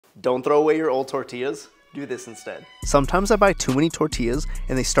Don't throw away your old tortillas. Do this instead. Sometimes I buy too many tortillas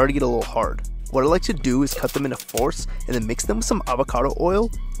and they start to get a little hard. What I like to do is cut them into fourths and then mix them with some avocado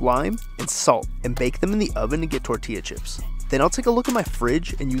oil, lime, and salt and bake them in the oven to get tortilla chips. Then I'll take a look at my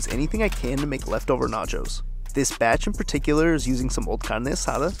fridge and use anything I can to make leftover nachos. This batch in particular is using some old carne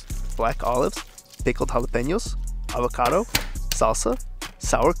asada, black olives, pickled jalapenos, avocado, salsa,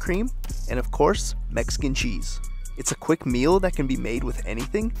 sour cream, and of course, Mexican cheese. It's a quick meal that can be made with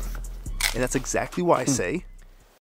anything, and that's exactly why I say,